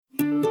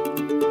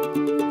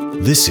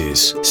This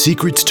is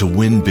Secrets to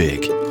Win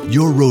Big,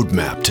 your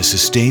roadmap to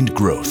sustained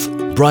growth.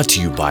 Brought to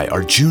you by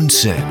Arjun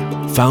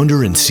Sen,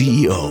 founder and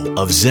CEO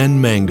of Zen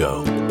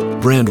Mango,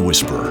 brand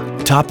whisperer,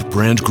 top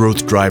brand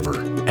growth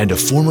driver, and a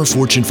former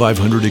Fortune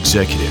 500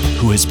 executive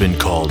who has been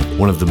called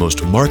one of the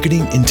most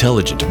marketing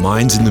intelligent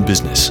minds in the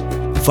business.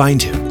 Find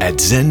him at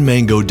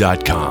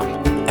zenmango.com.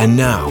 And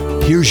now,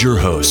 here's your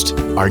host,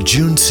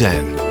 Arjun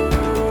Sen.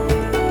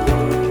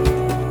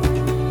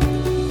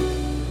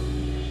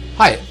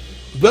 Hi,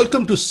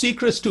 welcome to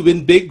Secrets to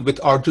Win Big with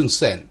Arjun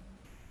Sen.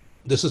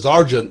 This is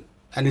Arjun,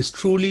 and it's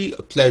truly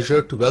a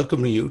pleasure to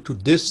welcome you to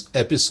this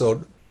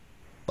episode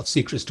of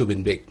Secrets to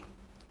Win Big.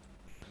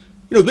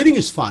 Winning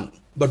is fun,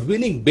 but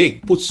winning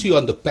big puts you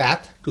on the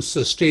path to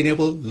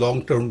sustainable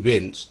long-term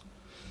wins.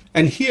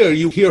 And here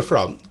you hear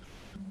from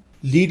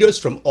leaders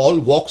from all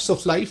walks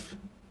of life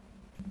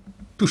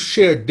to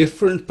share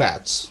different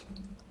paths.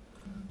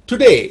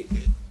 Today,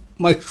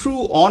 my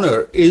true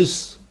honor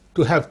is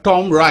to have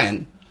Tom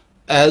Ryan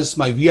as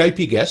my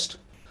VIP guest.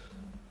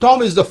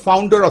 Tom is the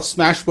founder of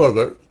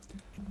Smashburger.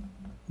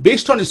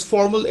 Based on his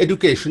formal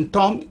education,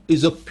 Tom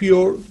is a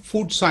pure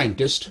food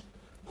scientist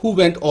who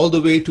went all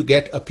the way to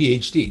get a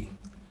PhD.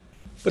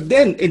 But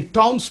then in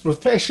Tom's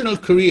professional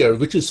career,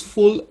 which is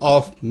full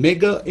of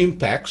mega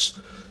impacts,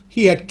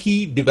 he had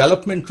key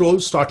development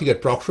roles starting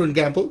at Procter &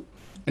 Gamble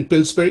and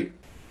Pillsbury.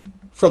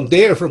 From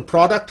there, from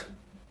product,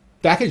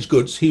 packaged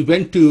goods, he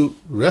went to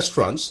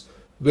restaurants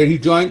where he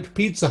joined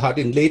Pizza Hut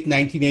in late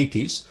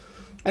 1980s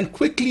and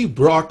quickly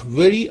brought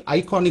very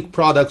iconic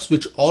products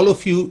which all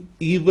of you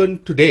even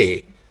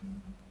today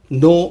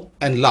know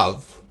and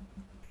love.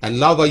 And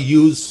love I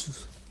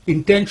use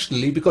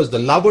intentionally because the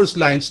Lovers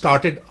line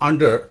started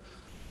under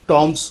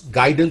Tom's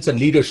guidance and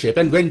leadership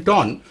and went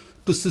on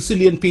to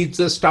Sicilian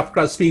pizza, stuffed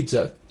crust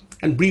pizza,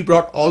 and Brie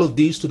brought all of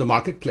these to the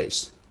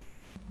marketplace.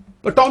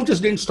 But Tom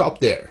just didn't stop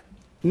there.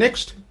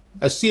 Next,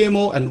 as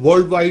CMO and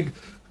worldwide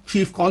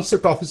chief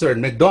concept officer at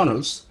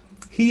McDonald's,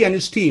 he and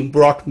his team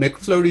brought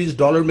McFlurry's,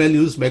 Dollar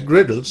Menus,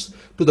 McGriddles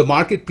to the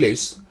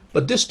marketplace,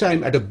 but this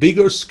time at a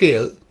bigger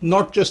scale,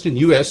 not just in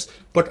US,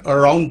 but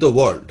around the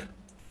world.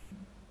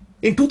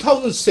 In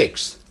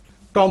 2006,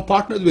 Tom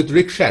partnered with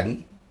Rick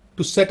Shadden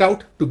to set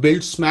out to build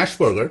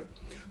Smashburger,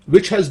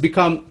 which has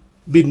been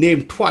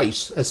named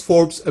twice as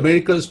Forbes'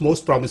 America's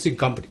Most Promising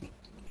Company.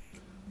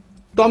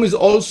 Tom is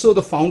also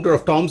the founder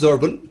of Tom's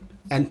Urban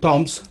and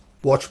Tom's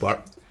Watch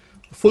Bar,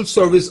 a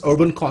full-service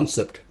urban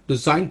concept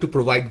designed to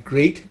provide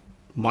great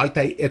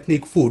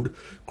multi-ethnic food,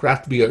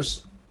 craft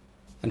beers,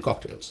 and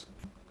cocktails.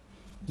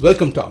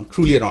 Welcome, Tom.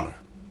 Truly an honor.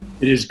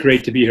 It is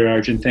great to be here,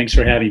 Arjun. Thanks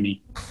for having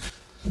me.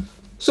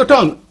 So,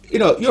 Tom,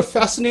 your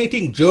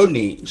fascinating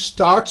journey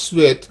starts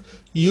with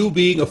you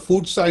being a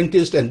food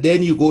scientist, and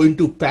then you go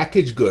into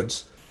packaged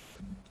goods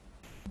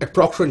at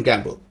Procter &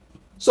 Gamble.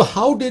 So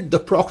how did the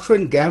Procter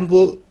 &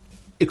 Gamble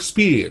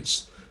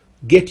experience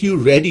get you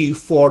ready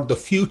for the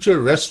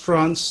future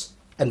restaurants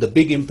and the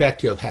big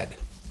impact you have had?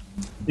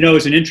 It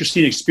was an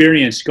interesting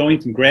experience going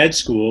from grad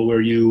school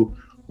where you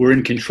were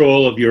in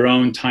control of your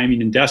own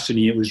timing and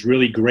destiny. It was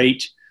really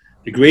great.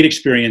 The great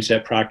experience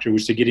at Procter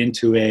was to get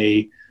into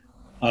a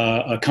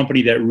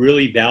company that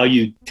really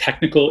valued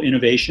technical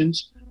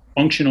innovations,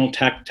 functional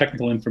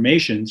technical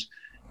innovations,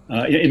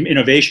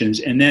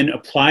 and then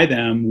apply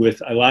them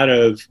with a lot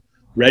of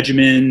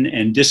regimen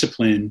and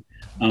discipline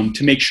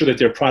to make sure that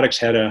their products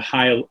had a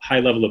high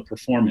level of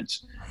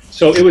performance.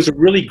 So it was a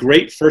really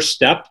great first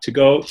step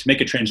to make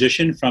a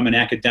transition from an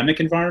academic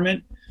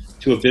environment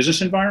to a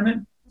business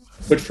environment.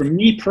 But for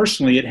me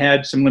personally, it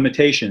had some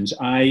limitations.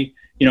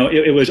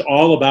 It was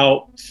all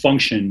about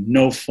function,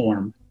 no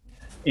form.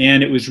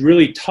 And it was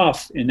really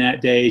tough in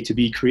that day to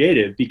be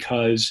creative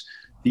because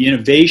the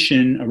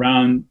innovation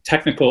around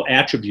technical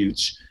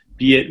attributes,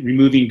 be it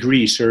removing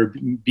grease or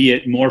be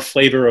it more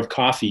flavor of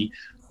coffee,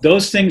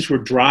 those things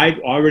were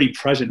already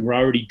present, were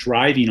already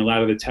driving a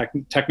lot of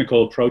the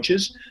technical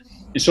approaches.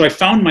 And so I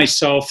found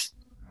myself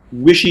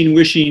wishing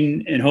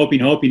and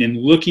hoping and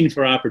looking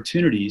for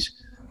opportunities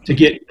to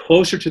get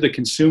closer to the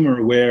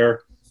consumer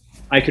where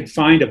I could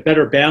find a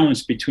better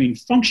balance between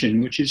function,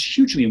 which is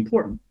hugely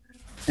important,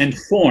 and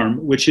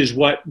form, which is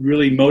what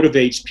really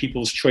motivates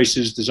people's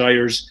choices,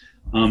 desires,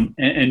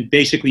 and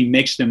basically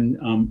makes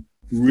them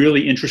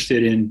really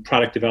interested in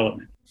product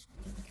development.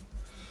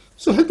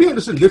 So help me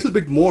understand a little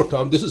bit more,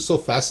 Tom. This is so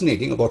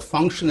fascinating about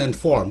function and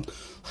form.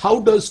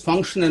 How does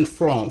function and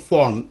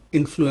form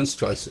influence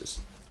choices?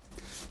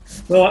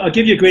 Well, I'll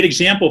give you a great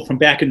example from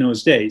back in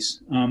those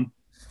days.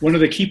 One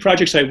of the key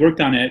projects I worked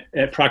on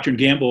at Procter &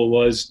 Gamble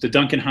was the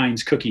Duncan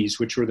Hines cookies,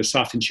 which were the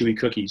soft and chewy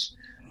cookies.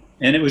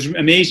 And it was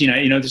amazing.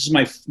 This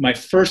is my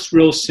first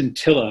real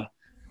scintilla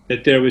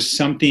that there was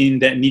something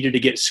that needed to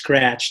get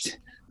scratched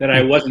that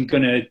I wasn't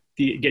going to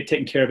get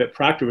taken care of at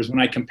Procter was when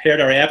I compared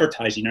our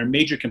advertising. Our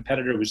major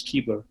competitor was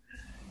Keebler.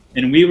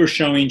 And we were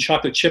showing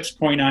chocolate chips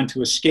pouring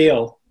onto a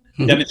scale,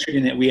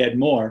 demonstrating that we had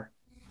more.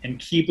 And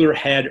Keebler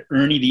had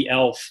Ernie the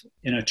elf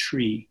in a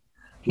tree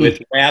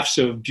with wafts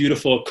of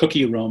beautiful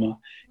cookie aroma.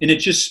 And it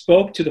just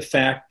spoke to the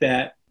fact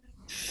that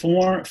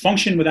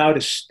function without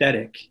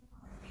aesthetic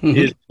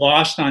is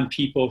lost on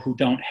people who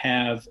don't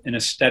have an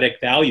aesthetic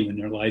value in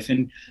their life.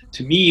 And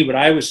to me, what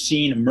I was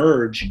seeing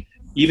emerge,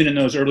 even in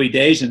those early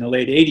days in the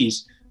late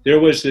 80s, there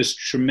was this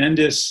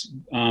tremendous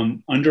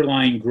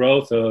underlying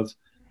growth of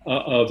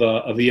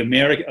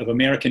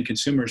American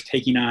consumers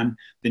taking on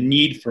the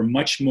need for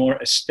much more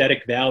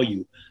aesthetic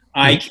value,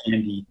 eye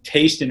candy,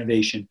 taste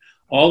innovation,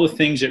 all the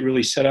things that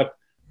really set up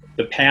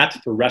the path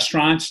for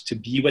restaurants to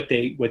be what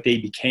they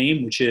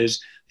became, which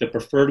is the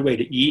preferred way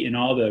to eat, and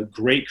all the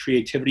great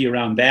creativity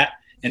around that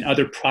and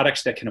other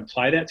products that can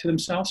apply that to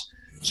themselves.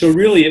 So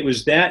really it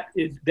was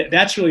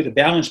that's really the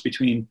balance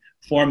between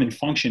form and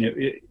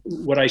function.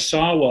 What I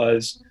saw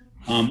was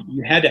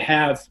you had to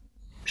have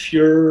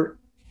pure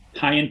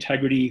high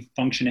integrity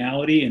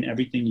functionality in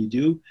everything you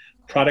do.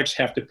 Products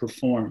have to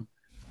perform.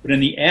 But in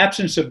the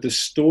absence of the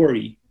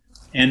story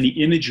and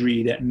the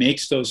imagery that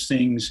makes those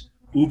things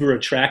uber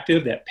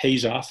attractive, that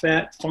pays off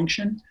that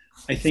function,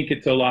 I think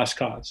it's a lost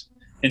cause.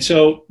 And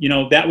so,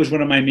 that was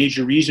one of my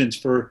major reasons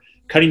for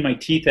cutting my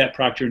teeth at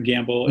Procter &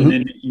 Gamble and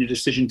then making a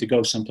decision to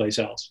go someplace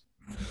else.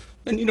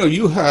 And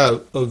you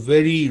have a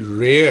very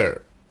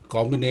rare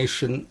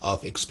combination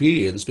of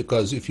experience,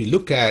 because if you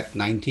look at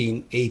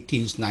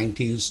 1980s,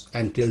 90s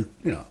until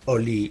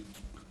early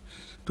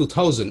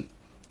 2000,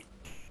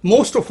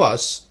 most of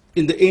us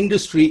in the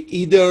industry,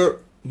 either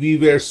we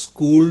were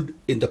schooled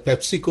in the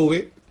PepsiCo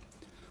way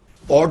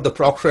or the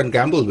Procter &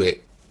 Gamble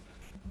way.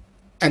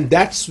 And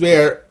that's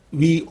where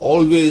we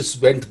always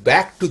went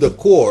back to the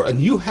core. And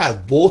you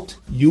have both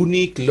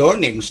unique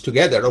learnings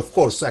together. Of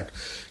course, at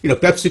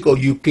PepsiCo,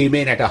 you came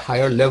in at a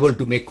higher level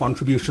to make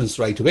contributions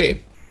right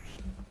away.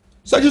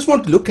 So I just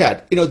want to look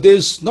at,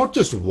 there's not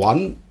just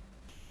one,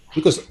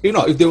 because,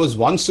 if there was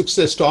one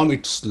success, Tom,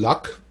 it's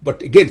luck.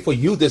 But again, for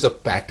you, there's a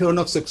pattern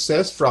of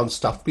success from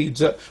stuffed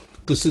pizza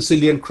to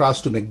Sicilian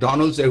crust to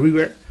McDonald's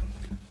everywhere.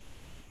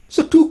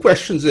 So two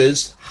questions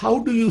is, how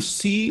do you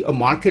see a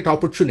market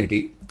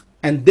opportunity?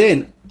 And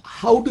then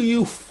how do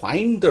you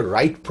find the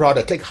right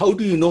product? Like, how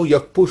do you know you're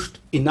pushed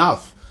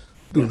enough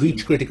to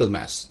reach critical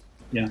mass?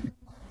 Yeah.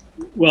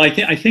 Well, I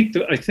think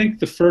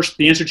the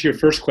answer to your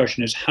first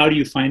question is, how do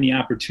you find the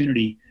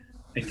opportunity?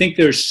 I think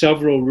there's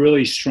several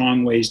really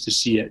strong ways to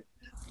see it.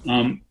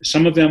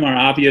 Some of them are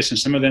obvious, and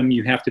some of them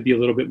you have to be a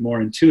little bit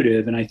more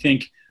intuitive. And I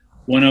think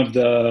one of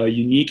the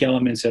unique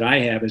elements that I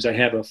have is I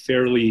have a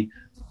fairly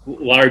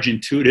large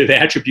intuitive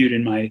attribute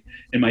in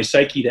my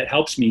psyche that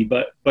helps me.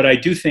 But I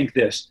do think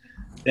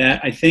that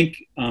I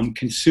think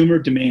consumer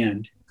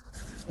demand,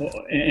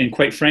 and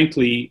quite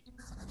frankly,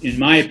 in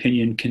my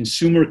opinion,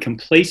 consumer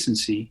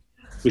complacency,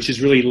 which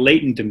is really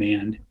latent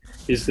demand,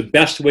 is the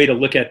best way to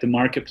look at the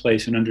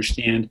marketplace and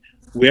understand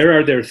where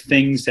are there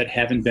things that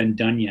haven't been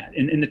done yet.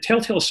 And the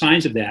telltale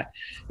signs of that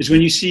is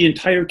when you see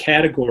entire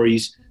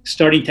categories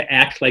starting to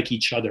act like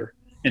each other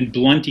and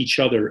blunt each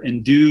other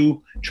and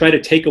try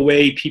to take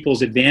away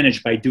people's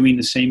advantage by doing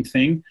the same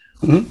thing.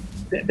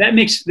 Mm-hmm. That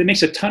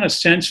makes a ton of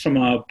sense from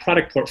a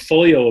product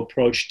portfolio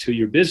approach to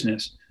your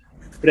business.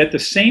 But at the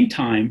same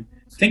time,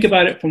 think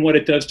about it from what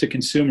it does to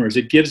consumers.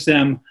 It gives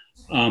them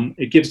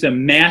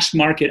mass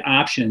market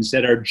options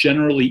that are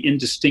generally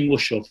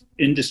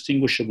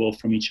indistinguishable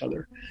from each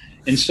other.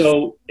 And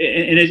so,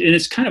 and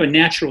it's kind of a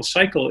natural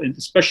cycle,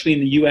 especially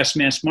in the U.S.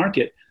 mass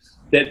market,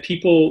 that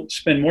people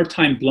spend more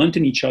time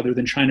blunting each other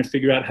than trying to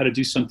figure out how to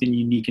do something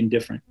unique and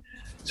different.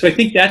 So I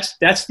think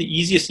that's the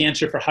easiest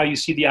answer for how you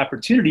see the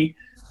opportunity.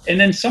 And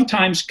then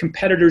sometimes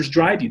competitors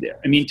drive you there.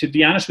 I mean, to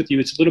be honest with you,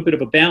 it's a little bit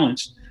of a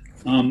balance.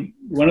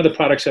 One of the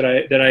products that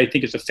I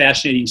think is a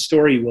fascinating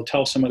story, we'll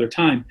tell some other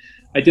time.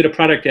 I did a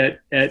product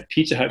at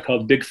Pizza Hut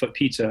called Bigfoot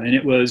Pizza, and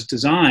it was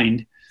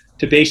designed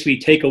to basically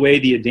take away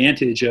the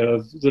advantage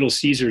of Little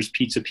Caesars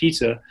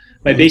pizza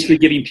by basically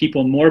giving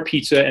people more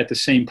pizza at the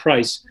same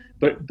price,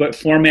 but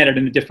formatted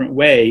in a different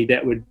way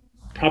that would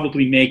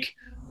probably make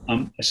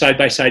a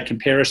side-by-side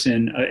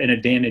comparison an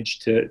advantage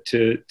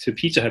to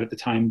Pizza Hut at the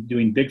time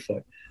doing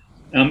Bigfoot.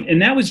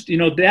 And that was,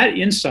 that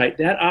insight,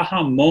 that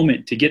aha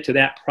moment to get to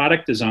that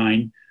product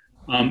design,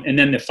 and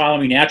then the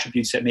following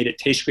attributes that made it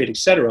taste great, et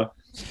cetera,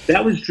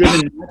 that was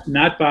driven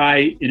not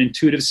by an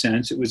intuitive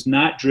sense. It was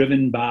not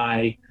driven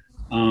by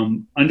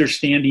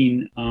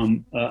understanding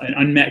an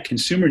unmet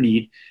consumer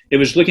need. It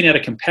was looking at a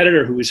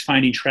competitor who was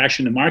finding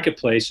traction in the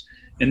marketplace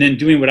and then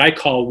doing what I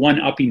call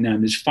one-upping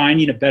them, is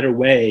finding a better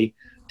way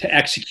to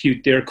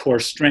execute their core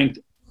strength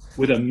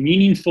with a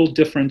meaningful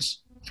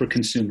difference for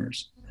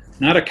consumers.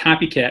 Not a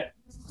copycat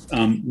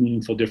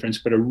meaningful difference,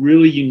 but a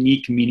really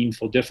unique,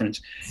 meaningful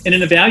difference. And in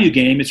the value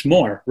game, it's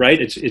more,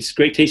 right? It's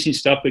great tasting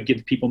stuff, but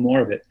give people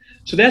more of it.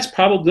 So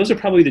those are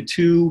probably the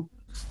two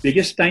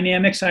biggest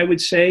dynamics, I would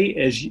say,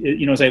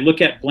 as I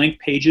look at blank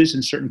pages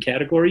in certain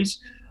categories.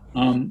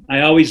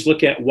 I always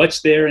look at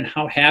what's there and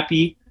how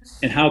happy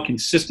and how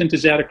consistent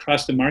is that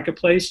across the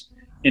marketplace,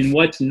 and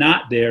what's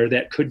not there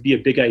that could be a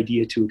big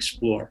idea to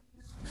explore.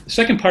 The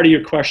second part of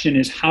your question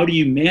is, how do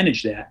you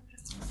manage that?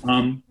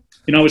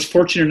 I was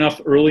fortunate enough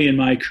early in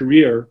my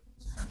career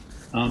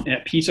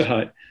at Pizza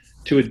Hut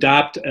to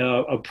adopt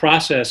a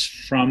process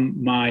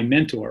from my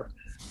mentor,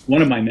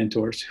 one of my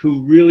mentors,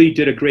 who really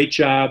did a great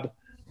job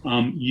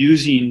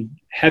using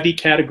heavy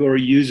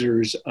category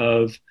users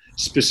of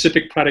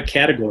specific product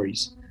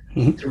categories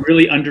to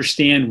really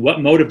understand what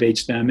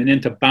motivates them and then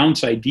to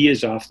bounce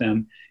ideas off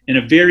them in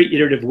a very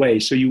iterative way.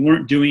 So you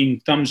weren't doing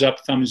thumbs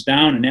up, thumbs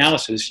down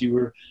analysis. You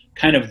were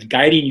kind of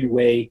guiding your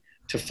way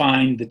to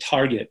find the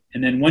target.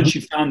 And then once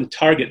you found the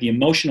target, the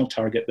emotional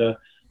target, the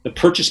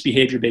purchase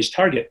behavior-based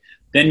target,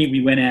 then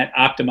we went at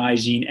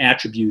optimizing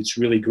attributes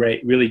really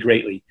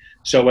greatly.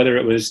 So whether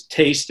it was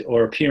taste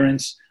or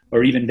appearance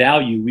or even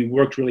value, we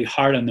worked really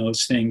hard on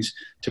those things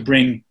to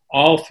bring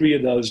all three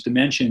of those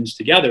dimensions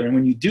together. And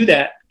when you do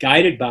that,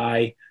 guided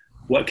by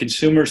what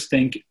consumers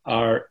think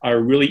are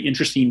really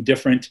interesting,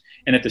 different,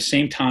 and at the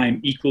same time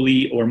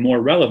equally or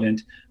more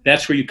relevant,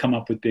 that's where you come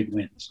up with big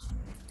wins.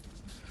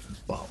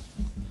 Wow.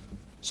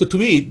 So to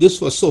me, this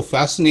was so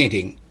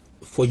fascinating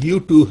for you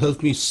to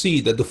help me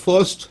see that the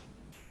first,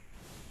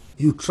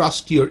 you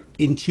trust your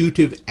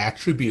intuitive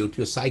attribute,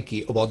 your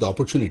psyche, about the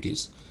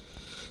opportunities.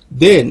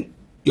 Then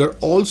you're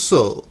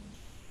also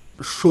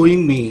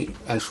showing me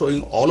and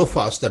showing all of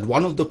us that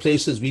one of the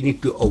places we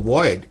need to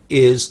avoid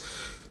is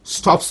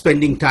stop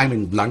spending time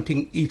in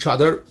blunting each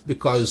other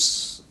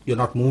because you're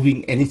not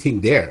moving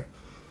anything there.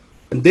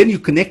 And then you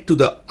connect to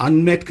the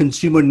unmet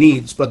consumer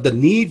needs, but the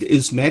need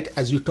is met,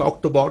 as you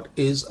talked about,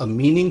 is a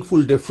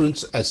meaningful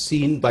difference as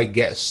seen by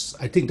guests.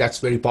 I think that's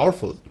very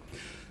powerful.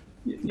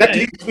 That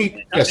leads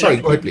me, sorry,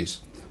 go ahead,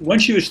 please.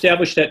 Once you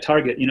establish that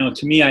target,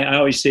 to me, I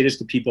always say this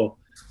to people,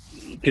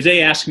 because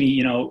they ask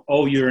me,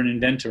 oh, you're an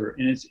inventor.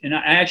 And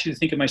I actually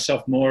think of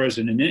myself more as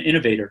an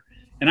innovator.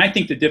 And I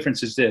think the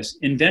difference is this: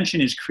 invention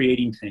is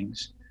creating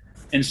things.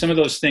 And some of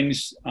those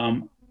things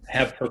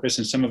have purpose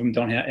and some of them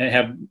don't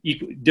have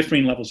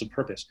differing levels of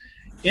purpose.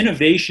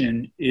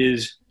 Innovation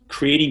is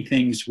creating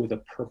things with a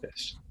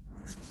purpose.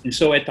 And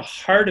so at the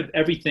heart of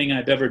everything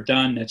I've ever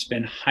done that's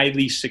been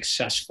highly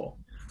successful,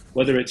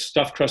 whether it's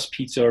stuffed crust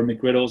pizza or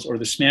McGriddles or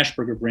the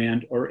Smashburger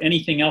brand or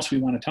anything else we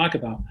want to talk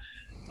about,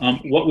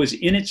 what was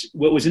in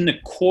the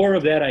core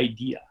of that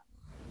idea,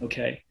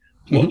 okay,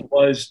 what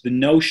was the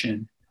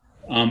notion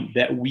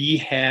that we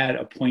had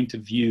a point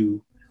of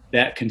view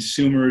that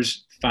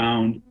consumers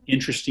found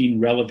interesting,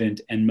 relevant,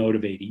 and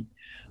motivating.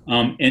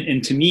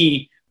 And to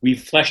me,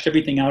 we've fleshed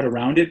everything out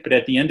around it, but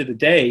at the end of the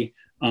day,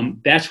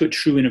 that's what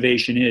true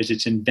innovation is.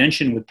 It's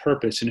invention with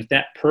purpose. And if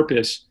that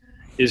purpose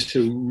is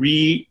to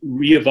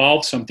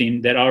re-evolve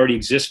something that already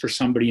exists for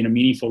somebody in a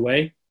meaningful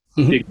way,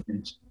 big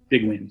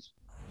wins.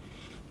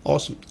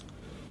 Awesome.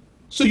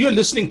 So you're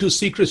listening to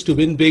Secrets to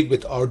Win Big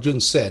with Arjun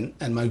Sen,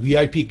 and my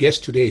VIP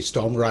guest today is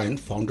Tom Ryan,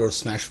 founder of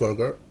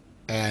Smashburger.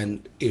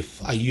 And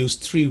if I use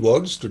three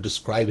words to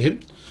describe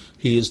him,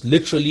 he is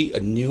literally a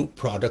new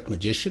product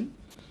magician.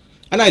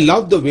 And I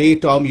love the way,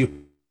 Tom,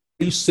 you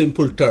use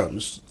simple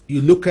terms.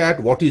 You look at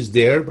what is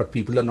there, but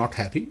people are not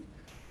happy.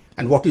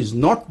 And what is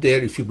not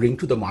there, if you bring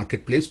to the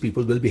marketplace,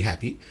 people will be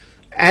happy.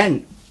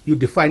 And you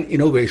define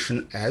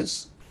innovation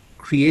as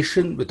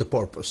creation with a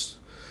purpose.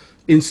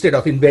 Instead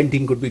of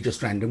inventing could be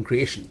just random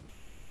creation.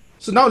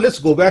 So now let's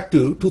go back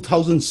to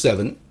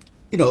 2007.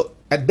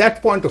 At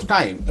that point of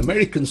time,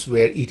 Americans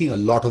were eating a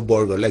lot of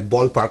burger, like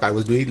ballpark. I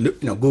was doing,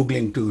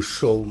 Googling to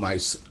show my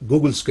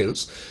Google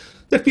skills,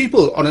 that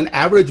people on an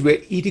average were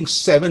eating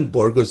 7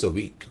 burgers a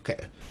week. Okay.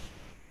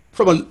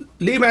 From a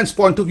layman's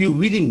point of view,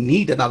 we didn't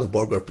need another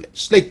burger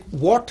place. Like,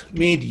 what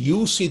made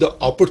you see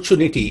the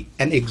opportunity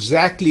and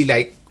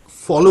exactly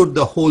followed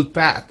the whole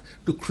path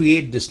to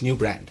create this new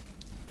brand?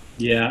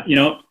 Yeah,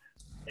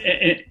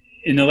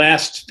 in the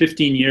last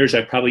 15 years,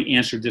 I've probably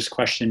answered this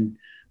question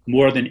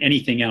more than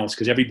anything else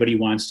because everybody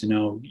wants to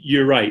know.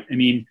 You're right. I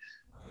mean,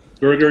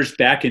 burgers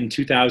back in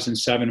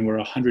 2007 were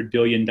a $100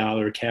 billion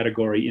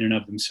category in and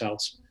of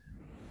themselves,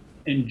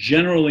 and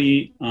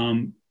generally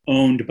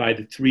owned by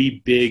the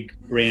 3 big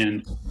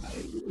brands,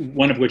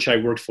 one of which I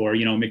worked for,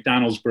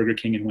 McDonald's, Burger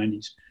King, and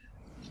Wendy's.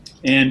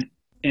 And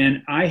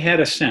I had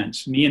a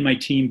sense, me and my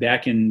team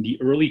back in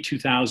the early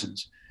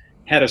 2000s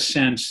had a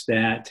sense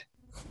that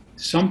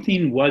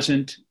something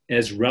wasn't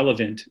as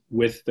relevant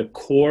with the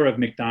core of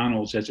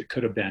McDonald's as it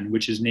could have been,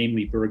 which is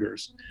namely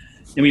burgers.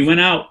 And we went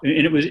out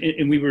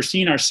and we were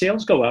seeing our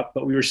sales go up,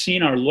 but we were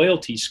seeing our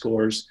loyalty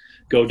scores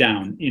go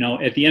down.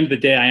 At the end of the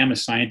day, I am a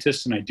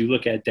scientist and I do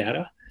look at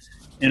data.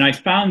 And I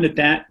found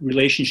that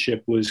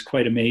relationship was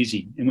quite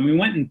amazing. And when we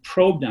went and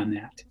probed on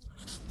that,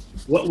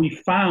 what we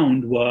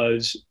found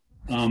was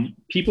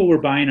people were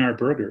buying our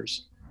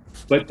burgers,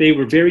 but they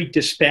were very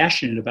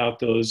dispassionate about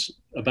those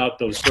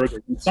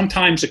burgers. And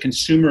sometimes a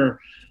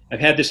consumer, I've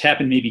had this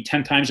happen maybe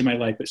 10 times in my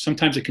life, but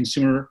sometimes a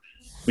consumer,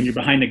 when you're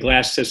behind the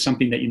glass, says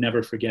something that you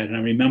never forget. And I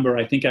remember,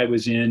 I think I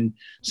was in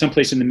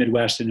someplace in the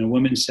Midwest, and a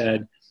woman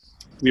said,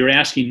 we were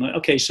asking,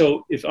 okay,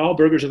 so if all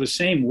burgers are the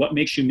same, what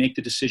makes you make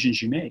the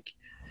decisions you make?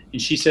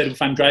 And she said,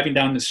 if I'm driving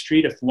down the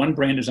street, if one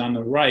brand is on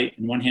the right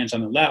and one hand's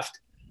on the left,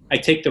 I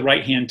take the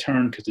right-hand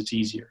turn because it's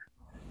easier.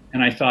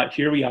 And I thought,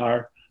 here we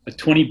are, a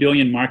 20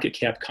 billion market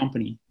cap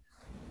company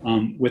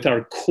with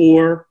our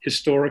core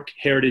historic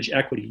heritage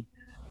equity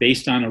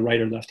based on a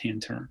right or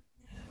left-hand turn.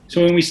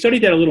 So when we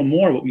studied that a little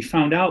more, what we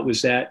found out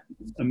was that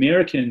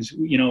Americans,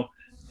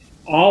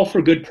 all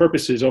for good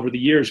purposes over the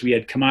years, we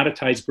had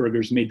commoditized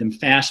burgers, made them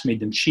fast, made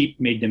them cheap,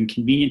 made them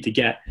convenient to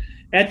get,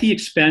 at the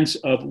expense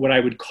of what I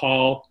would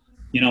call,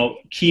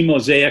 key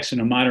mosaics in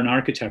a modern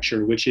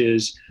architecture, which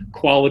is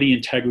quality,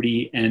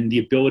 integrity, and the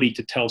ability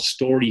to tell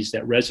stories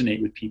that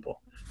resonate with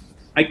people.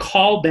 I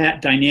called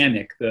that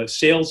dynamic, the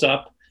sales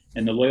up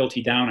and the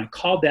loyalty down, I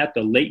called that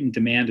the latent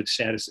demand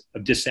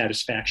of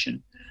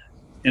dissatisfaction.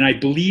 And I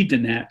believed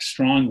in that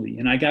strongly.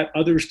 And I got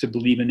others to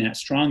believe in that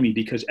strongly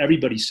because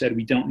everybody said,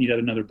 we don't need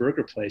another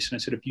burger place. And I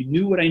said, if you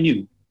knew what I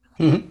knew,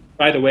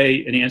 by the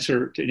way, to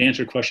answer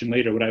a question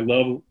later, what I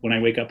love when I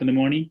wake up in the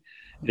morning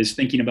is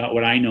thinking about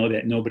what I know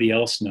that nobody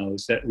else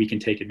knows that we can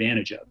take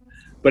advantage of.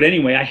 But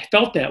anyway, I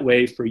felt that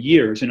way for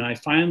years. And I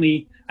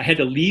had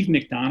to leave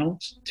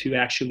McDonald's to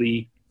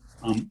actually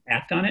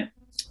act on it.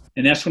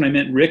 And that's when I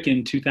met Rick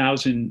in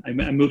 2000.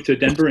 I moved to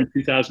Denver in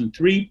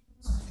 2003,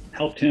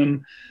 helped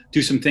him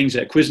do some things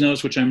at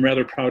Quiznos, which I'm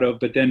rather proud of.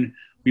 But then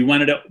we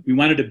wanted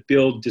to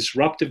build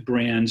disruptive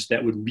brands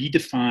that would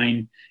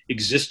redefine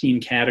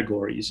existing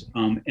categories.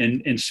 And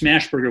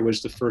Smashburger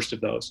was the first of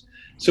those.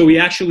 So we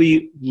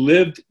actually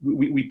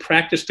we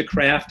practiced the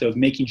craft of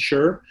making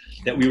sure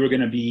that we were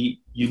going to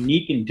be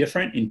unique and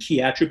different in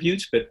key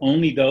attributes, but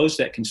only those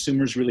that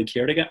consumers really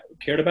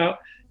cared about: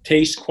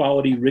 taste,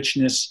 quality,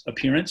 richness,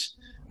 appearance.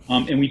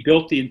 And we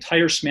built the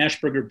entire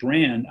Smashburger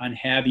brand on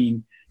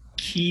having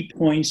key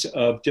points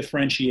of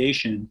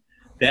differentiation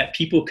that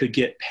people could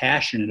get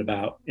passionate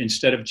about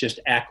instead of just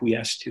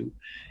acquiesce to.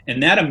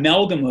 And that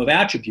amalgam of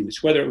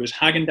attributes, whether it was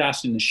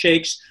Haagen-Dazs in the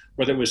shakes,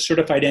 whether it was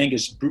certified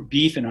Angus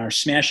beef and our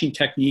smashing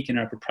technique and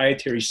our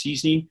proprietary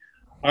seasoning,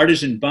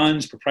 artisan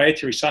buns,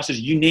 proprietary sauces,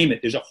 you name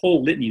it. There's a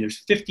whole litany. There's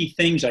 50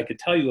 things I could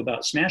tell you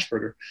about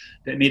Smashburger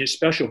that made it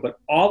special. But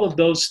all of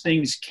those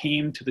things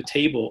came to the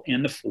table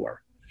and the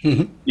fore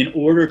in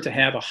order to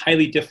have a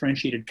highly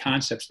differentiated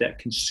concepts that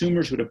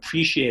consumers would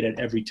appreciate at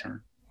every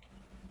turn.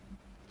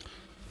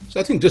 So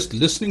I think just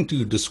listening to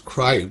you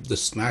describe the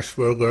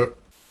Smashburger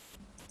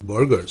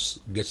burgers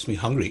gets me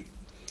hungry.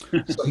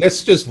 So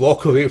let's just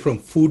walk away from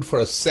food for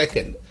a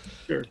second.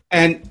 Sure.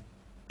 And,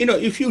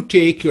 if you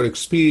take your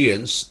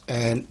experience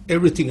and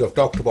everything you've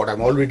talked about,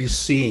 I'm already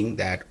seeing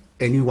that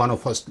any one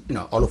of us,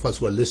 all of us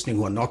who are listening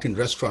who are not in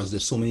restaurants,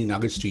 there's so many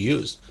nuggets to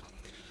use.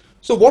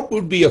 So what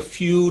would be a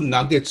few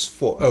nuggets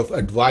of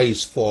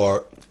advice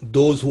for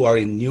those who are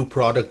in new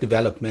product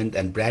development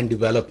and brand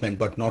development,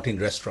 but not in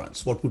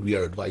restaurants? What would be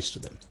your advice to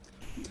them?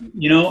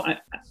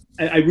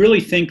 I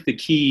really think the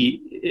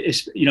key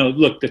is,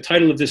 look, the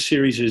title of this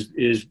series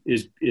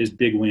is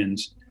Big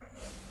Wins.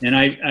 And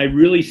I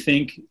really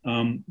think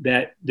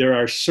that there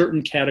are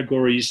certain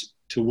categories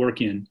to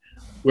work in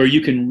where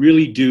you can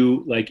really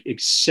do like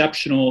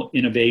exceptional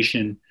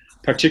innovation,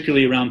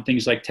 particularly around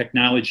things like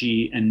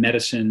technology and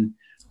medicine.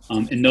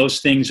 And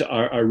those things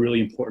are really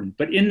important.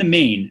 But in the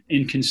main,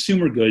 in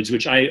consumer goods,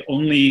 which I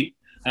only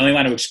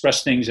want to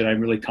express things that I'm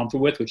really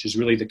comfortable with, which is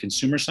really the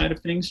consumer side of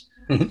things.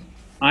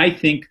 I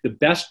think the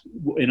best,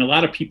 and a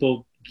lot of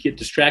people get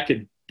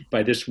distracted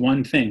by this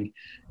one thing,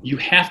 you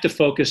have to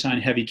focus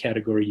on heavy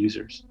category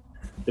users.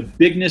 The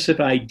bigness of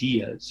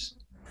ideas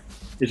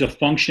is a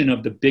function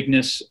of the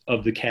bigness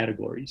of the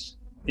categories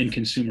in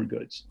consumer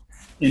goods.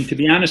 And to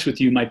be honest with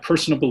you, my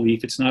personal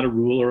belief, it's not a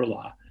rule or a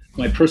law,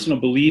 my personal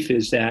belief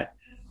is that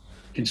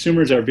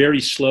consumers are very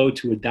slow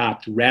to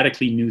adopt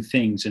radically new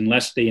things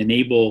unless they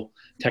enable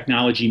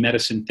technology,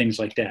 medicine, things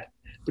like that.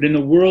 But in the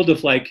world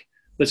of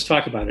let's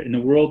talk about it, in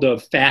the world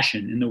of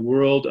fashion, in the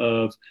world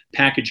of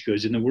packaged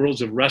goods, in the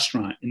worlds of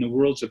restaurant, in the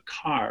worlds of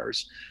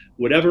cars,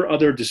 whatever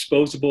other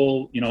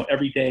disposable,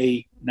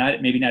 everyday,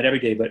 maybe not every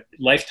day, but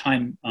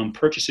lifetime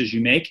purchases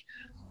you make,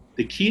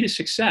 the key to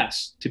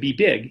success, to be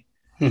big,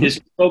 is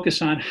to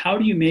focus on how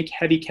do you make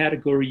heavy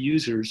category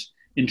users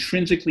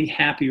intrinsically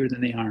happier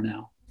than they are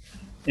now.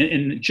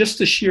 And just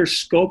the sheer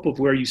scope of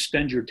where you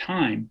spend your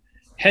time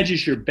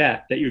hedges your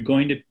bet that you're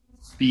going to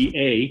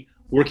be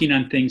working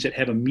on things that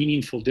have a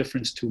meaningful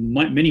difference to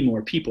many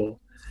more people,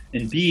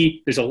 and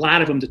B, there's a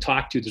lot of them to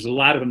talk to, there's a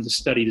lot of them to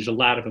study, there's a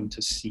lot of them to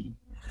see.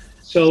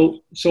 So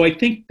I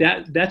think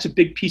that's a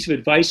big piece of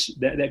advice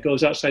that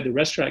goes outside the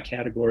restaurant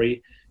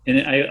category, and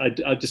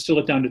I'll distill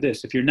it down to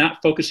this: if you're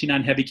not focusing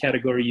on heavy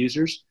category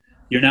users,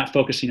 you're not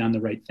focusing on the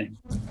right thing.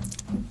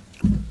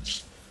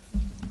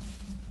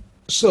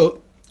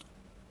 So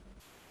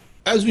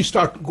as we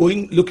start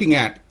looking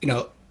at,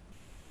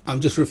 I'm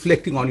just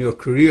reflecting on your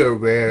career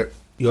where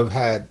you have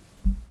had,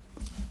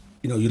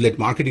 you led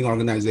marketing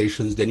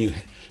organizations, then you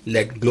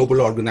led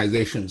global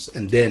organizations,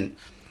 and then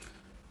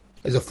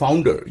as a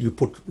founder, you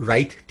put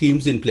right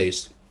teams in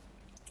place.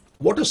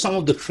 What are some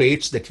of the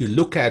traits that you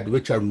look at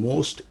which are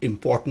most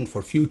important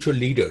for future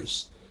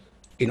leaders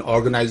in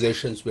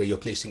organizations where you're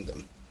placing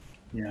them?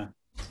 Yeah,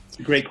 it's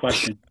a great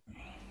question.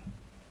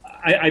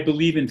 I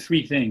believe in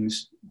three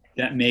things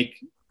that make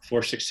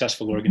for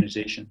successful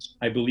organizations.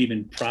 I believe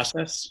in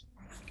process,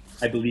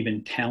 I believe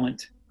in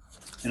talent,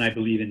 and I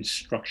believe in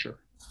structure.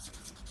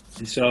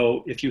 And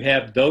so if you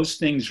have those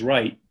things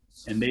right,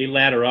 and they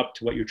ladder up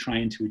to what you're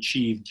trying to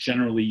achieve,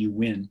 generally you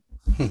win.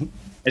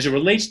 As it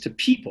relates to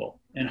people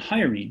and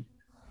hiring,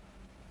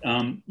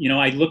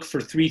 I look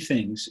for three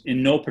things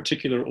in no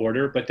particular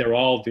order, but they're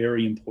all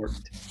very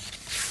important.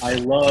 I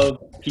love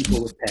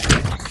people with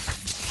passion.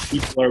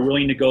 People are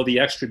willing to go the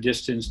extra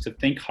distance, to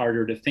think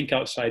harder, to think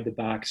outside the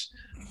box.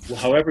 Well,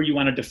 however you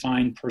want to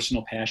define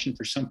personal passion.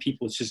 For some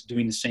people, it's just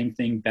doing the same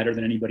thing better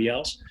than anybody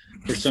else.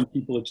 For some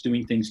people, it's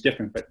doing things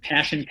different. But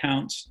passion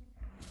counts.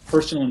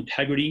 Personal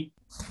integrity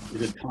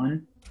is a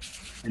ton.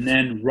 And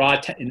then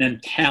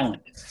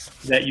talent,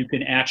 that you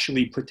can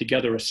actually put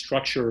together a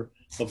structure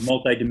of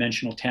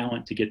multidimensional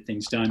talent to get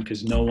things done,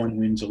 because no one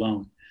wins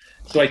alone.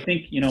 So I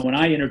think, when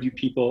I interview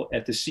people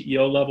at the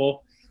CEO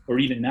level, or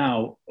even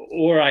now,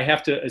 or I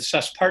have to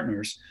assess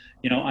partners,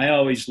 I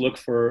always look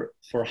for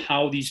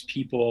how these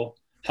people,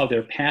 how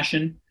their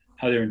passion,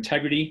 how their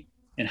integrity,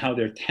 and how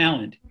their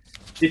talent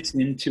fits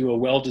into a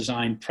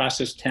well-designed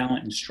process,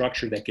 talent, and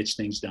structure that gets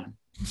things done.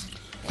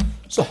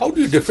 So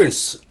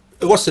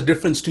what's the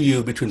difference to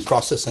you between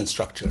process and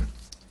structure?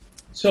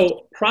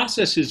 So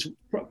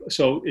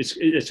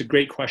it's a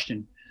great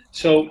question.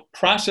 So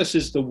process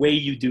is the way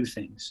you do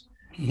things.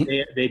 Mm-hmm.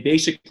 They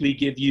basically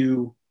give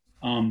you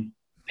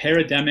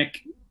paradigmic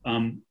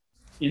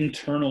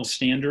internal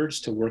standards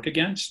to work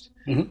against.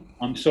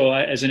 Mm-hmm. So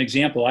as an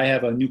example, I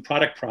have a new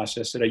product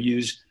process that I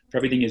use for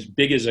everything as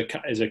big as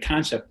a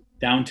concept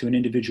down to an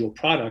individual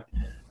product,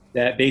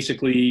 that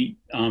basically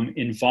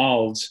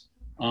involves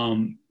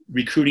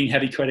recruiting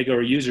heavy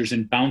category users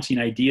and bouncing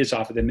ideas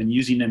off of them and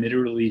using them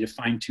iteratively to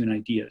fine-tune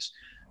ideas.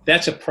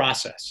 That's a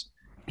process.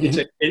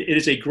 Mm-hmm. It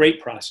is a great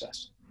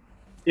process.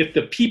 If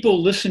the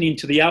people listening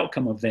to the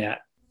outcome of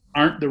that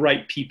aren't the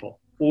right people,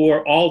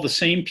 or all the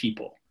same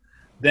people,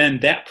 then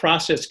that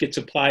process gets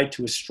applied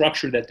to a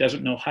structure that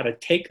doesn't know how to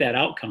take that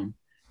outcome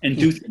and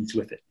do things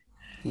with it.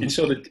 Mm-hmm. And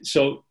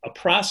so a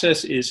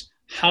process is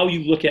how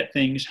you look at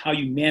things, how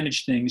you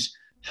manage things,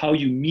 how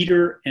you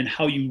meter and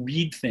how you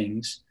read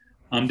things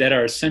that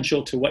are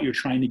essential to what you're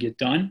trying to get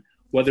done,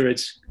 whether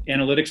it's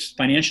analytics,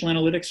 financial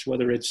analytics,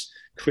 whether it's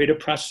creative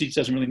processes,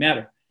 doesn't really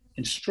matter.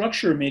 And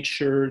structure makes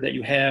sure that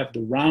you have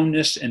the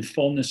roundness and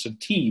fullness of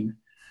team,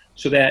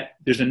 so that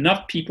there's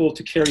enough people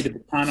to carry the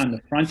baton on the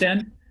front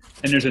end,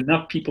 and there's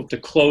enough people to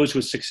close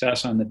with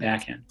success on the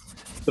back end.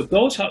 So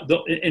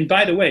and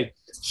by the way,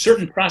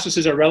 certain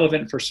processes are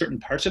relevant for certain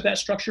parts of that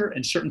structure,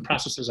 and certain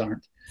processes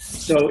aren't.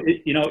 So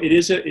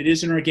it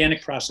is an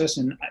organic process,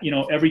 and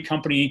every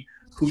company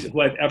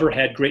who I've ever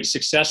had great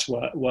success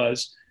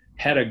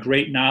had a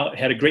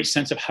great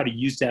sense of how to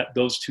use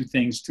those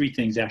three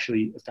things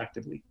actually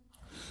effectively.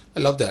 I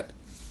love that.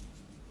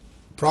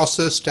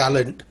 Process,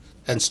 talent,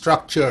 and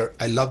structure.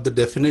 I love the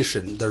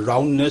definition, the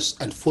roundness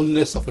and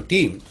fullness of a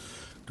team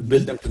to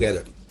build them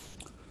together.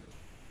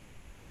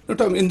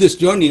 Tom, in this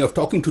journey of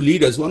talking to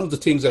leaders, one of the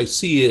things I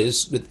see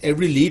is with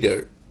every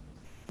leader,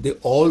 they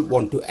all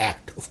want to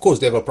act. Of course,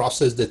 they have a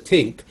process, they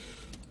think.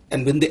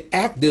 And when they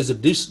act, there's a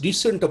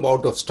decent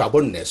amount of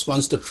stubbornness.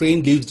 Once the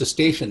train leaves the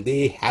station,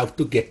 they have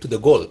to get to the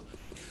goal.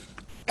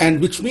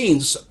 And which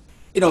means,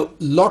 a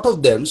lot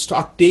of them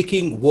start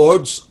taking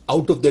words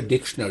out of their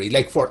dictionary.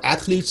 Like for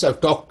athletes I've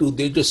talked to,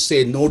 they just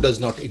say no does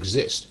not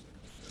exist.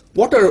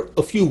 What are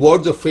a few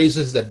words or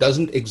phrases that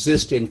doesn't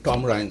exist in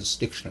Tom Ryan's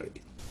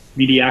dictionary?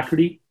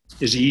 Mediocrity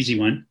is the easy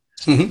one.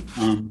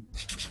 Mm-hmm.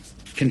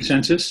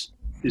 Consensus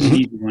is an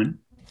easy one.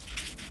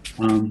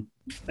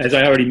 As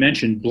I already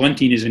mentioned,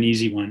 blunting is an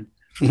easy one.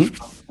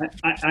 Mm-hmm.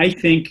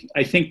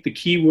 I think the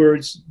key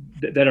words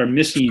that are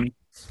missing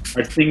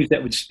are things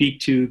that would speak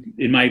to,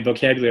 in my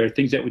vocabulary,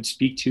 things that would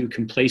speak to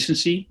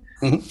complacency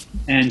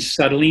and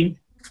settling.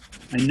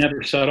 I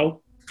never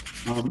settle.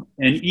 And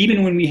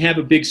even when we have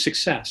a big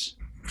success,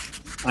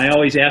 I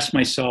always ask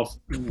myself,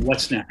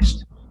 what's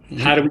next?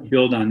 How do we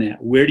build on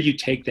that? Where do you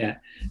take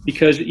that?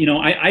 Because,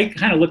 I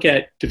kind of look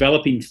at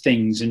developing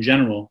things in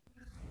general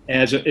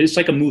as it's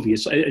like a movie.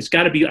 It's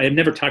got to be, I've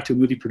never talked to a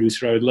movie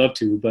producer. I would love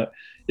to, but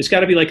it's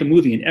got to be like a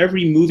movie. And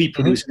every movie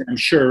producer, I'm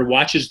sure,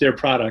 watches their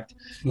product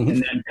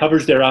and then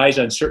covers their eyes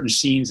on certain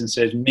scenes and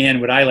says,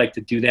 man, would I like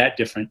to do that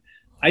different?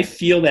 I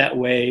feel that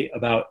way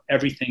about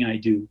everything I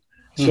do.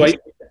 So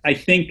I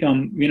think,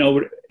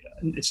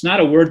 it's not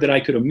a word that I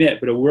could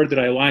omit, but a word that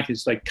I like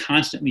is like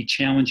constantly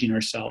challenging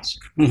ourselves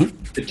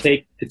to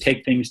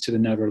take things to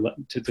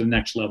the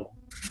next level.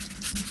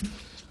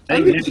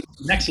 I think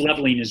next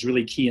leveling is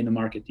really key in the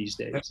market these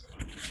days.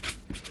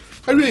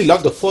 I really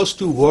love the first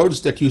two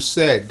words that you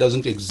said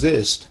doesn't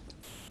exist,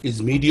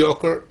 is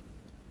mediocre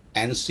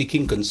and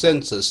seeking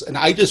consensus. And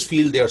I just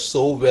feel they are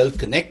so well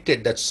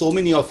connected that so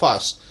many of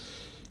us,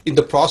 in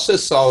the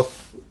process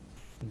of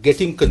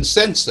getting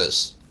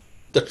consensus,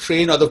 the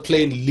train or the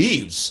plane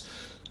leaves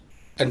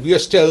and we are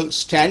still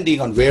standing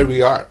on where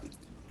we are.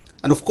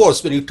 And of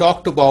course, when you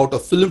talked about a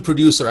film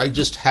producer, I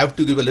just have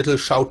to give a little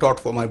shout out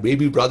for my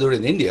baby brother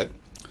in India.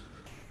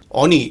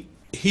 Oni,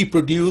 he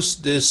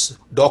produced this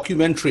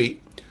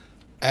documentary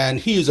and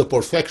he is a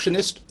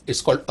perfectionist.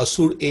 It's called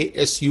Asur,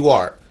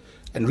 A-S-U-R.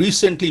 And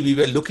recently we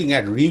were looking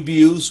at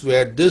reviews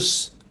where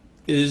this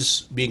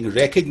is being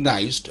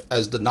recognized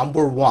as the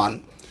number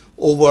one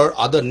over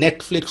other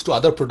Netflix to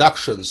other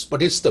productions,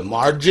 but it's the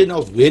margin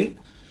of win.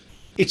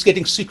 It's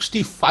getting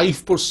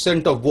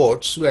 65% of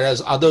votes,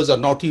 whereas others are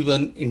not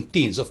even in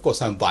teens. Of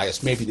course, I'm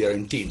biased. Maybe they're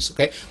in teens,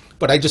 okay?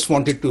 But I just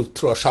wanted to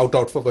throw a shout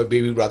out for my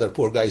baby brother.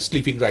 Poor guy is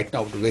sleeping right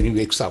now, but when he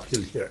wakes up,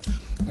 he'll hear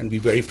and be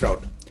very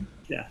proud.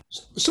 Yeah.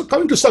 So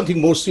coming to something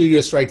more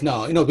serious right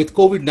now, with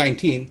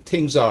COVID-19,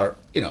 things are,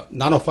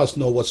 none of us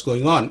know what's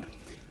going on.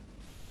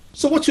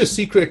 So what's your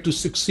secret to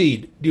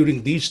succeed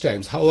during these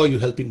times? How are you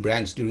helping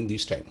brands during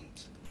these times?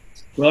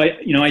 Well,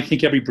 I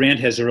think every brand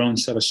has their own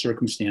set of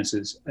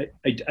circumstances.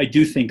 I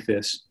do think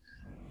this.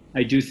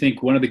 I do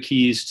think one of the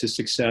keys to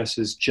success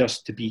is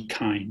just to be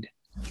kind.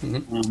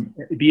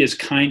 Mm-hmm. Be as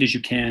kind as you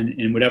can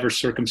in whatever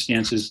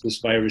circumstances this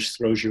virus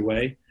throws your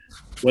way,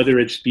 whether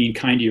it's being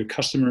kind to your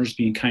customers,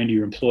 being kind to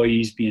your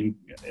employees, being,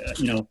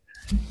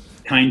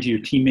 kind to your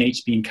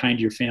teammates, being kind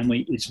to your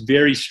family. It's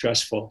very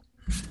stressful.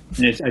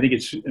 And I think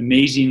it's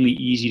amazingly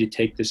easy to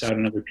take this out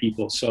on other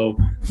people. So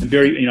I'm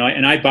very,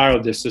 and I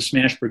borrowed this. The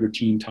Smashburger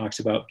team talks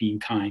about being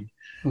kind,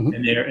 mm-hmm.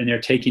 and they're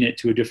taking it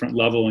to a different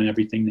level in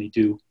everything they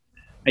do.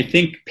 I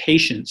think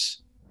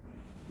patience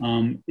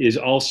is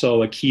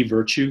also a key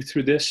virtue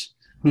through this,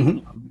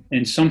 mm-hmm.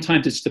 And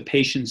sometimes it's the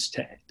patience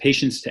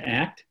to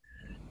act,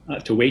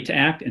 to wait to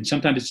act, and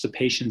sometimes it's the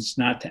patience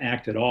not to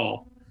act at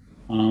all.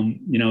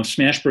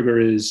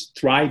 Smashburger is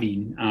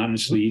thriving,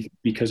 honestly,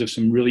 because of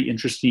some really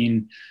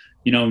interesting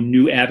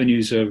new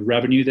avenues of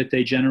revenue that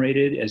they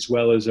generated, as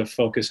well as a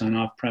focus on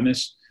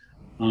off-premise.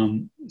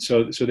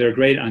 So they're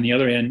great. On the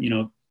other end,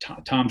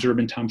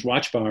 Tom's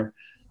Watch Bar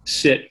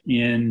sit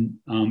in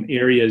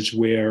areas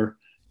where,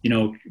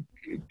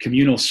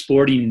 communal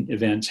sporting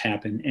events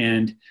happen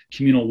and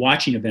communal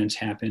watching events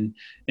happen.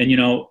 And,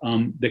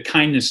 the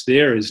kindness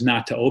there is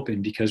not to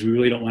open because we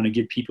really don't want to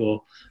give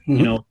people,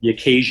 mm-hmm. The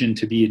occasion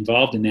to be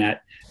involved in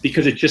that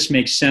because it just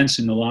makes sense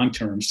in the long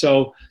term.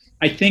 So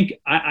I think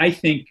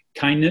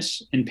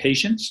kindness and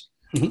patience,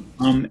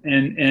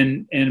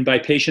 mm-hmm. And by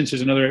patience,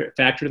 there's another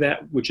factor to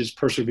that, which is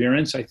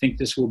perseverance. I think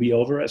this will be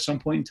over at some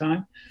point in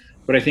time,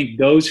 but I think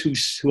those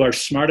who are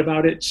smart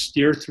about it,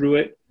 steer through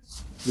it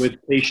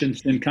with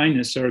patience and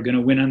kindness, are going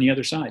to win on the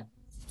other side.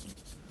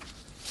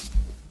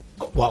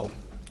 Wow.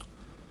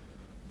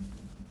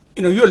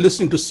 You're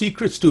listening to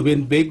Secrets to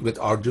Win Big with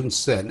Arjun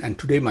Sen, and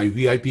today my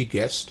VIP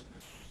guest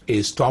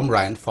is Tom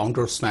Ryan,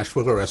 founder of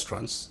Smashburger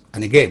Restaurants.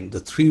 And again, the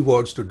three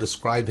words to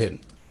describe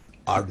him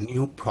are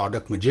new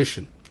product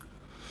magician.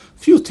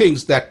 Few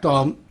things that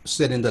Tom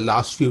said in the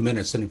last few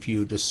minutes, and if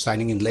you're just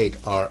signing in late,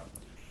 are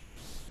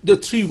the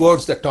three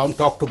words that Tom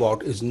talked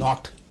about is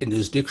not in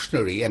his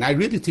dictionary. And I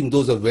really think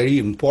those are very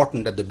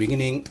important at the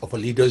beginning of a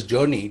leader's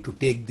journey. To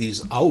take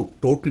these out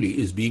totally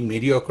is being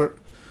mediocre,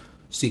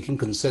 seeking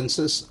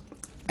consensus,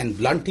 and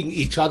blunting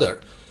each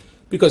other.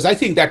 Because I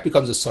think that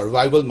becomes a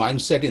survival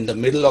mindset in the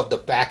middle of the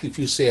pack. If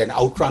you say and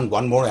outrun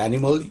one more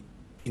animal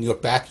in your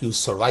pack, you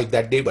survive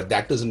that day, but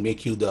that doesn't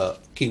make you the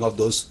king of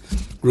those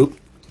group.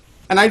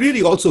 And I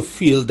really also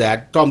feel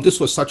that, Tom, this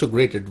was such a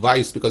great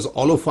advice because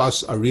all of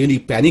us are really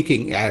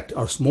panicking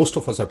or most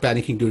of us are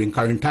panicking during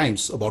current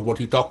times about what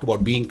you talked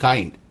about, being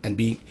kind and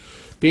being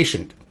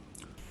patient.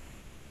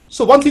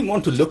 So one thing I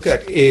want to look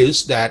at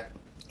is that,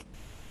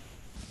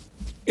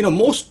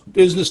 most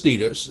business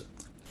leaders,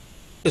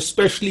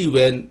 especially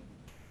when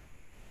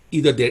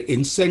either their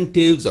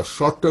incentives or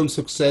short-term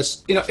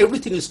success,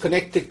 everything is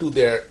connected to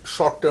their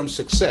short-term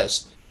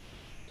success.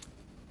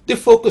 They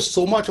focus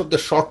so much of the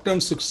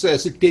short-term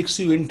success, it takes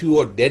you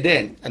into a dead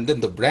end, and then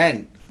the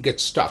brand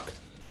gets stuck.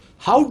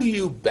 How do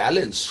you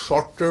balance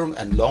short-term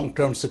and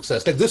long-term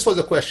success? Like, this was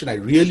a question I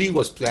really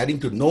was planning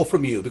to know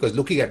from you, because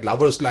looking at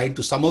Lover's Line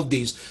to some of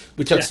these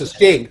which are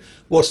sustained,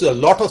 was a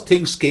lot of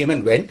things came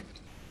and went.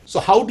 So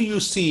how do you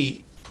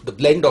see the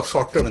blend of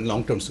short-term and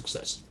long-term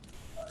success?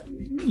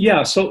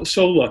 Yeah, so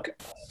look,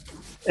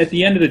 at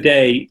the end of the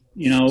day,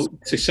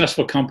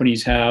 successful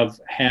companies have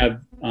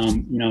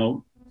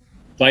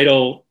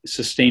vital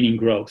sustaining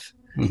growth.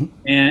 Mm-hmm.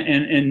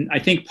 And I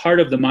think part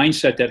of the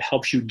mindset that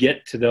helps you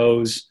get to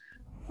those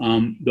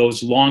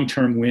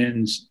long-term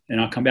wins, and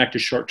I'll come back to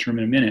short-term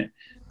in a minute,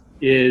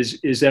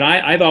 is that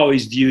I've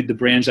always viewed the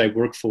brands I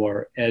work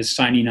for as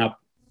signing up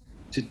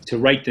to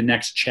write the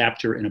next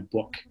chapter in a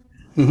book.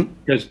 Mm-hmm.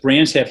 Because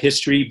brands have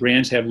history,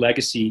 brands have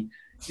legacy,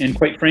 and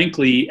quite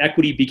frankly,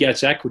 equity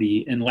begets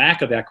equity, and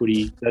lack of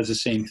equity does the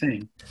same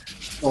thing.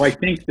 So I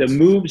think the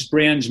moves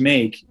brands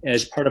make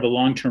as part of a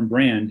long-term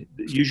brand,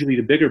 usually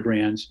the bigger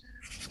brands,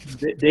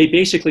 they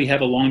basically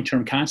have a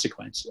long-term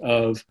consequence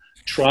of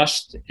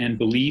trust and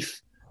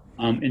belief.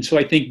 And so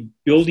I think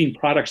building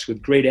products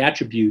with great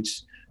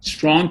attributes,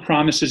 strong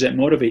promises that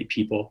motivate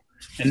people,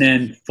 and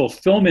then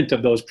fulfillment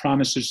of those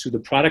promises through the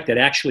product that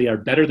actually are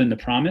better than the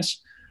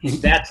promise,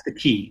 that's the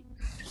key.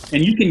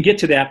 And you can get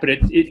to that, but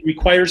it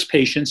requires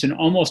patience. And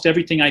almost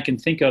everything I can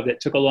think of that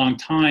took a long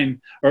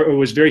time or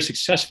was very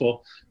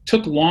successful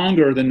took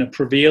longer than the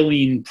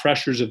prevailing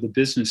pressures of the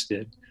business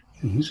did.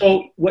 Mm-hmm.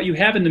 So what you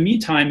have in the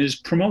meantime is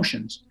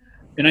promotions.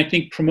 And I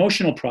think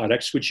promotional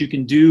products, which you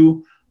can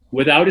do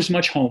without as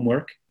much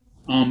homework,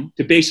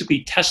 to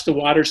basically test the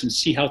waters and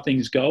see how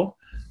things go.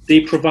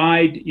 They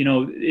provide,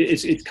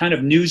 it's kind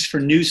of news for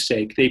news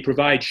sake. They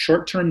provide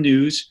short-term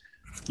news.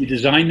 You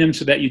design them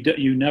so that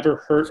you never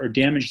hurt or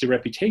damage the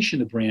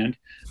reputation of the brand,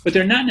 but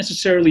they're not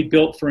necessarily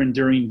built for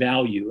enduring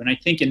value. And I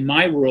think in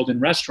my world, in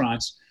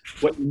restaurants,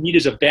 what you need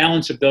is a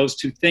balance of those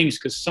two things,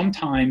 because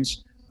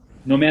sometimes,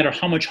 no matter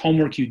how much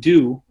homework you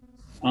do,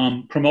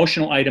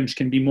 promotional items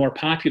can be more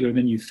popular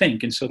than you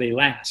think, and so they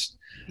last.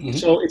 Mm-hmm.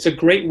 So it's a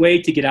great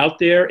way to get out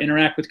there,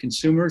 interact with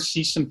consumers,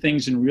 see some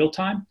things in real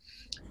time.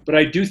 But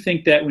I do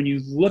think that when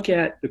you look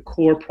at the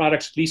core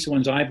products, at least the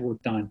ones I've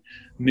worked on,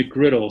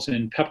 McGriddles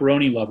and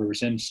Pepperoni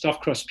Lovers and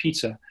Stuffed Crust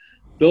Pizza,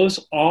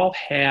 those all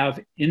have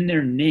in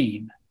their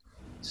name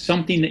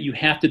something that you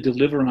have to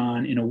deliver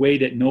on in a way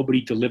that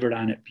nobody delivered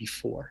on it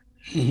before.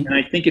 Mm-hmm. And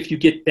I think if you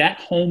get that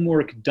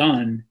homework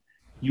done,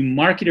 you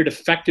market it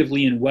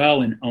effectively and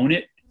well and own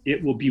it,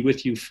 it will be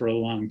with you for a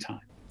long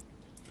time.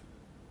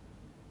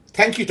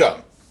 Thank you,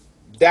 Tom.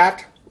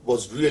 That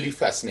was really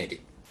fascinating,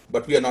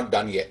 but we are not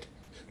done yet,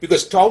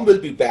 because Tom will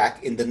be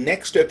back in the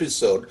next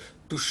episode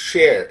to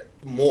share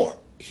more.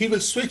 He will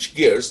switch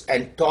gears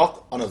and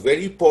talk on a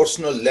very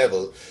personal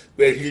level,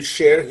 where he'll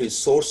share his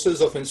sources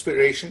of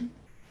inspiration,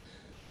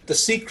 the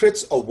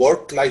secrets of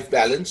work-life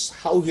balance,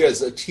 how he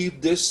has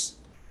achieved this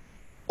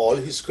all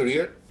his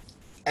career,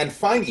 and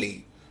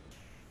finally,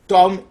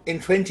 Tom in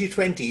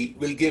 2020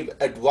 will give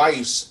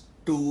advice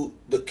to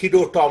the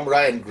kiddo Tom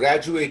Ryan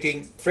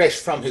graduating fresh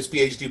from his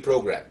PhD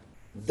program.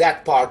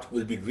 That part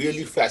will be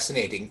really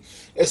fascinating,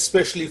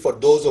 especially for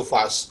those of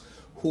us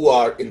who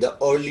are in the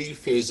early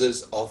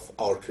phases of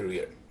our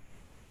career.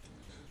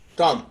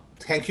 Tom,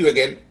 thank you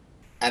again,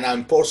 and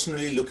I'm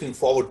personally looking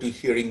forward to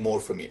hearing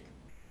more from you.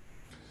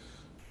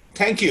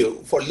 Thank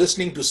you for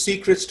listening to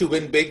Secrets to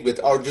Win Big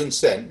with Arjun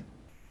Sen.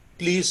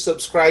 Please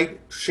subscribe,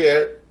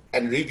 share,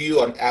 and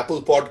review on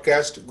Apple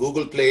Podcast,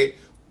 Google Play,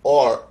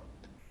 or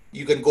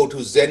you can go to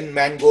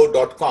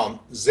zenmango.com,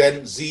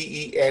 Zen,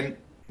 Z-E-N,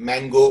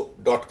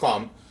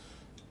 mango.com,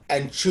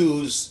 and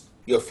choose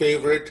your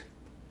favorite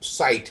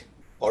site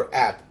or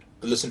app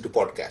to listen to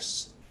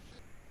podcasts.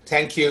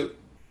 Thank you,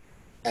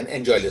 and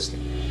enjoy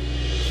listening.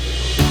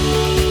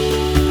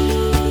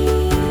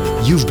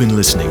 You've been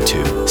listening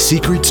to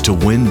Secrets to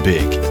Win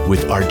Big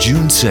with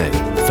Arjun Sen,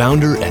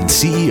 founder and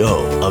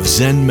CEO of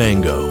Zen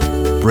Mango,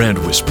 brand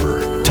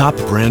whisperer, top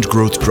brand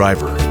growth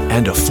driver,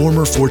 and a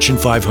former Fortune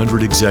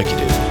 500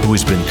 executive who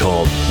has been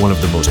called one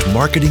of the most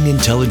marketing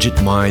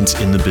intelligent minds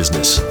in the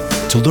business.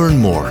 To learn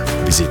more,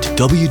 visit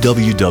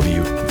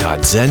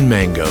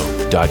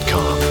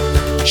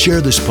www.zenmango.com.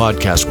 Share this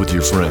podcast with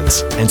your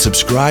friends and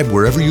subscribe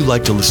wherever you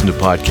like to listen to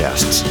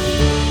podcasts.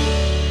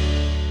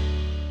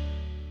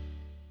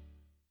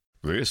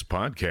 This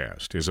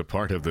podcast is a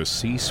part of the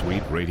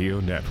C-Suite Radio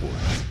Network.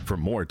 For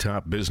more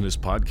top business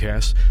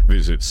podcasts,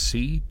 visit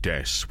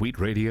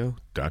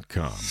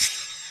c-suiteradio.com.